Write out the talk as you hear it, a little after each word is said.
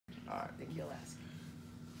I think he'll ask.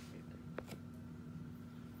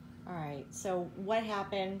 All right, so what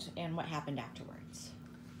happened and what happened afterwards?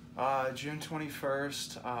 June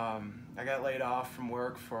 21st, I got laid off from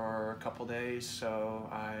work for a couple days, so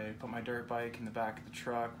I put my dirt bike in the back of the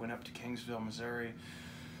truck, went up to Kingsville, Missouri,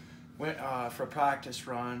 went for a practice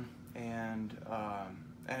run, and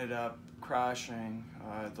ended up crashing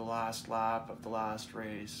the last lap of the last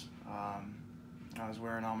race. I was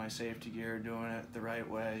wearing all my safety gear, doing it the right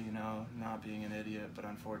way, you know, not being an idiot, but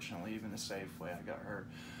unfortunately, even the safe way, I got hurt.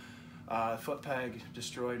 Foot peg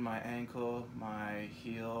destroyed my ankle, my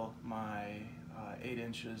heel, my 8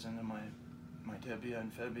 inches into my tibia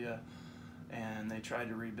and fibia, and they tried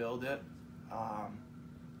to rebuild it,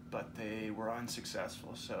 but they were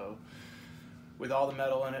unsuccessful. So with all the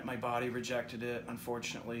metal in it, my body rejected it,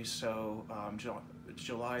 unfortunately. So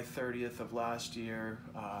July 30th of last year,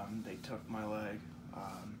 they took my leg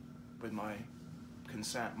with my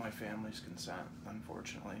consent, my family's consent,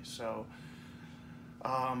 unfortunately. So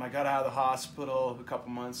I got out of the hospital a couple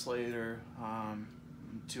months later,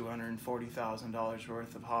 $240,000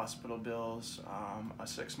 worth of hospital bills, a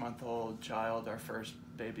 6-month-old child, our first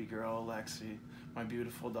baby girl, Lexi, my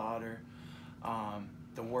beautiful daughter.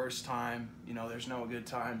 The worst time, you know, there's no good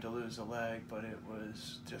time to lose a leg, but it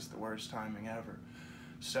was just the worst timing ever.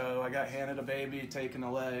 So I got handed a baby, taken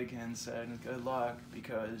a leg, and said, good luck,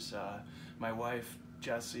 because my wife,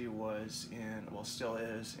 Jessie, was in, well, still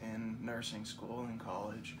is, in nursing school and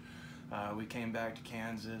college. We came back to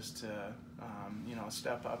Kansas to, you know,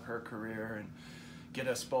 step up her career and get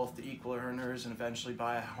us both the equal earners and eventually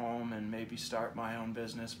buy a home and maybe start my own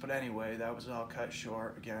business. But anyway, that was all cut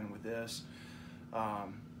short again with this.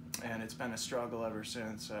 And it's been a struggle ever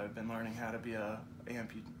since. I've been learning how to be a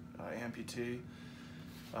amputee.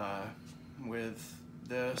 With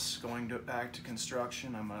this, going back to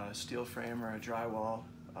construction, I'm a steel framer, a drywall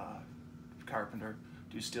carpenter.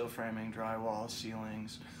 Do steel framing, drywall,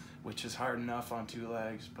 ceilings, which is hard enough on 2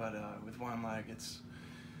 legs, but with 1 leg it's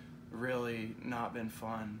really not been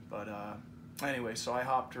fun. But anyway, so I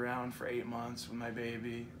hopped around for 8 months with my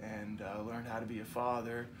baby and learned how to be a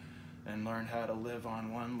father and learned how to live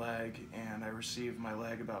on 1 leg, and I received my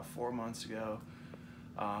leg about 4 months ago.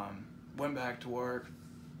 Went back to work,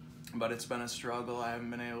 but it's been a struggle. I haven't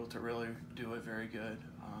been able to really do it very good.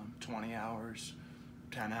 20 hours,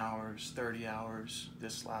 10 hours, 30 hours.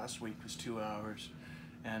 This last week was 2 hours.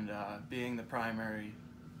 And being the primary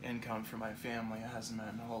income for my family, it hasn't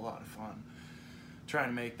been a whole lot of fun trying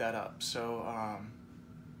to make that up. So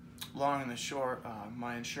long and the short,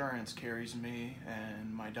 my insurance carries me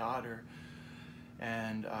and my daughter,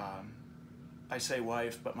 and I say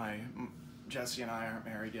wife, but Jessie and I aren't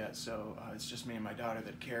married yet, so it's just me and my daughter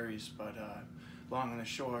that carries. But long and the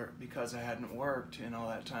short, because I hadn't worked in all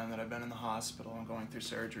that time that I've been in the hospital and going through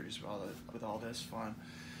surgeries with all this fun,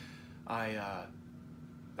 I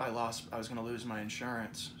was going to lose my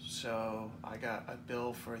insurance. So I got a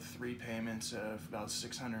bill for 3 payments of about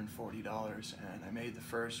 $640, and I made the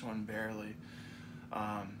first one barely,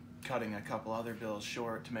 cutting a couple other bills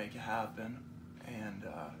short to make it happen, and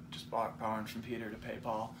just borrowing from Peter to pay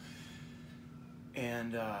Paul.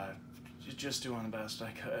 And just doing the best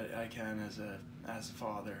I can as a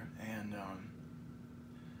father. And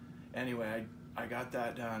anyway, I got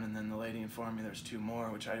that done, and then the lady informed me there's 2 more,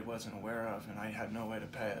 which I wasn't aware of, and I had no way to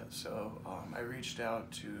pay it. So I reached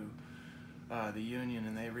out to the union,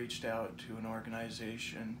 and they reached out to an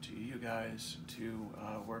organization, to you guys, to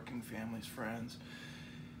Working Families Friends,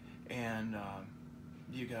 and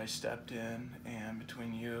you guys stepped in, and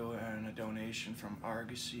between you and a donation from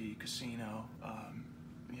Argosy Casino,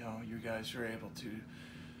 you know, you guys were able to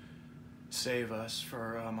save us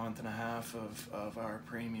for a month and a half of our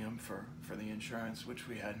premium for the insurance, which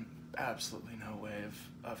we had absolutely no way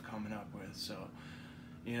of coming up with. So,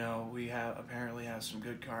 you know, we apparently have some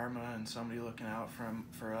good karma and somebody looking out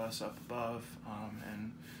for us up above,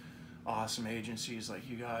 and awesome agencies like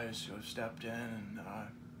you guys who have stepped in and,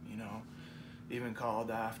 you know, even called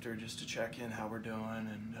after just to check in how we're doing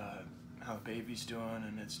and how the baby's doing,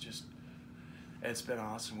 and it's been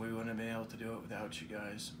awesome. We wouldn't have been able to do it without you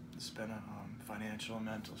guys. It's been a financial and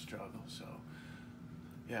mental struggle, so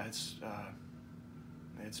yeah, it's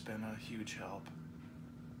been a huge help.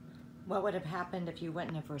 What would have happened if you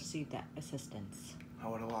wouldn't have received that assistance? I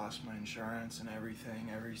would have lost my insurance and everything,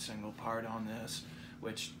 every single part on this,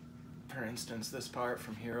 which, for instance, this part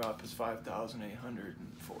from here up is $5,840,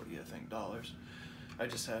 I think, dollars. I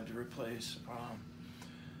just had to replace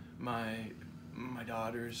my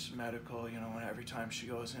daughter's medical, you know, every time she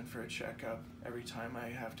goes in for a checkup, every time I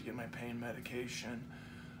have to get my pain medication,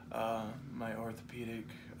 my orthopedic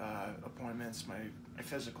appointments, my my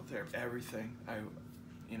physical therapy, everything.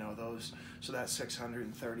 You know, those, so that's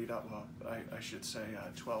 $630, well, I should say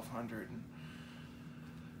 $1,200 and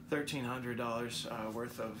 $1,300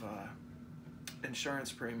 worth of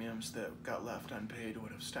insurance premiums that got left unpaid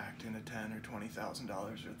would have stacked into $10,000 or $20,000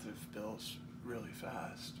 worth of bills really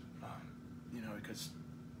fast. You know, because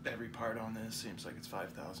every part on this seems like it's $5,000.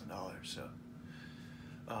 So,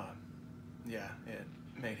 yeah, it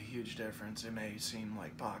made a huge difference. It may seem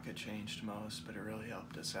like pocket change to most, but it really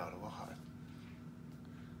helped us out a lot.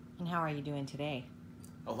 And how are you doing today?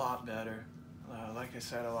 A lot better. Like I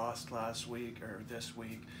said, I lost last week or this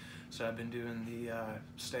week, so I've been doing the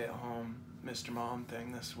stay-at-home Mr. Mom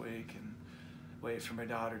thing this week and wait for my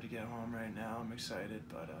daughter to get home right now. I'm excited,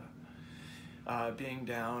 but being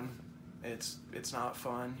down, it's not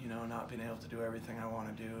fun, you know, not being able to do everything I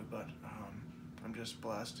want to do, but I'm just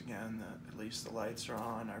blessed again that at least the lights are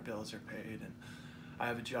on, our bills are paid, and I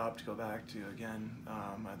have a job to go back to again.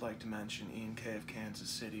 I'd like to mention E&K of Kansas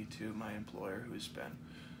City too, my employer, who's been,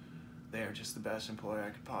 they are just the best employer I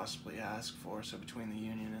could possibly ask for, so between the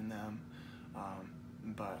union and them,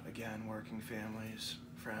 but again, working families,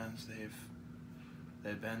 friends,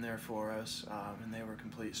 they've been there for us, and they were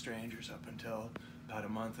complete strangers up until about a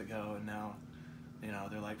month ago, and now, you know,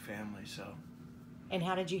 they're like family, so. And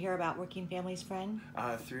how did you hear about Working Families Friend?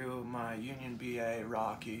 Through my union BA,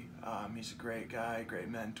 Rocky. He's a great guy, great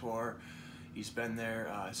mentor. He's been there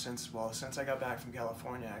since I got back from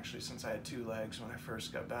California, actually, since I had 2 legs. When I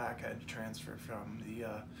first got back, I had to transfer from the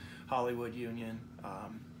Hollywood Union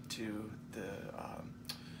to the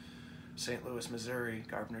St. Louis, Missouri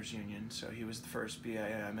Carpenters Union. So he was the first BA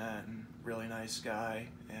I met, and really nice guy.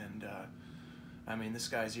 And I mean, this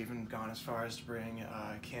guy's even gone as far as to bring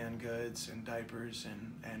canned goods and diapers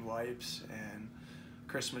and wipes and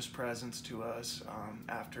Christmas presents to us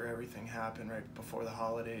after everything happened right before the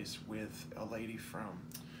holidays with a lady from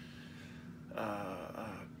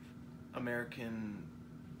American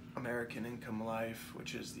Income Life,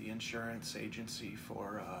 which is the insurance agency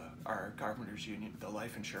for our Carpenters Union, the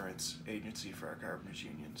life insurance agency for our Carpenters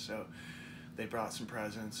Union. So they brought some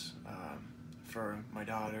presents for my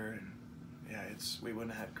daughter, and yeah, we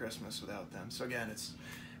wouldn't have had Christmas without them. So again,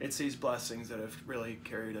 it's these blessings that have really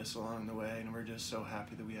carried us along the way, and we're just so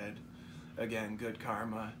happy that we had, again, good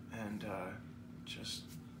karma and just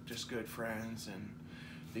good friends and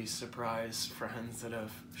these surprise friends that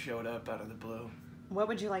have showed up out of the blue. What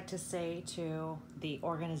would you like to say to the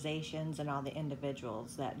organizations and all the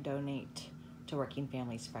individuals that donate to Working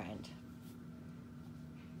Families Friend?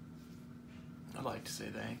 I'd like to say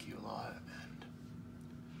thank you a lot, and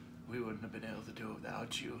we wouldn't have been able to do it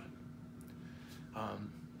without you.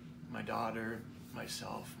 My daughter,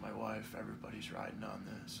 myself, my wife, everybody's riding on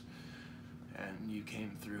this, and you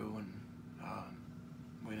came through, and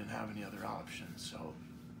we didn't have any other options, so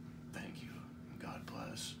thank you, and God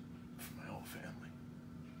bless.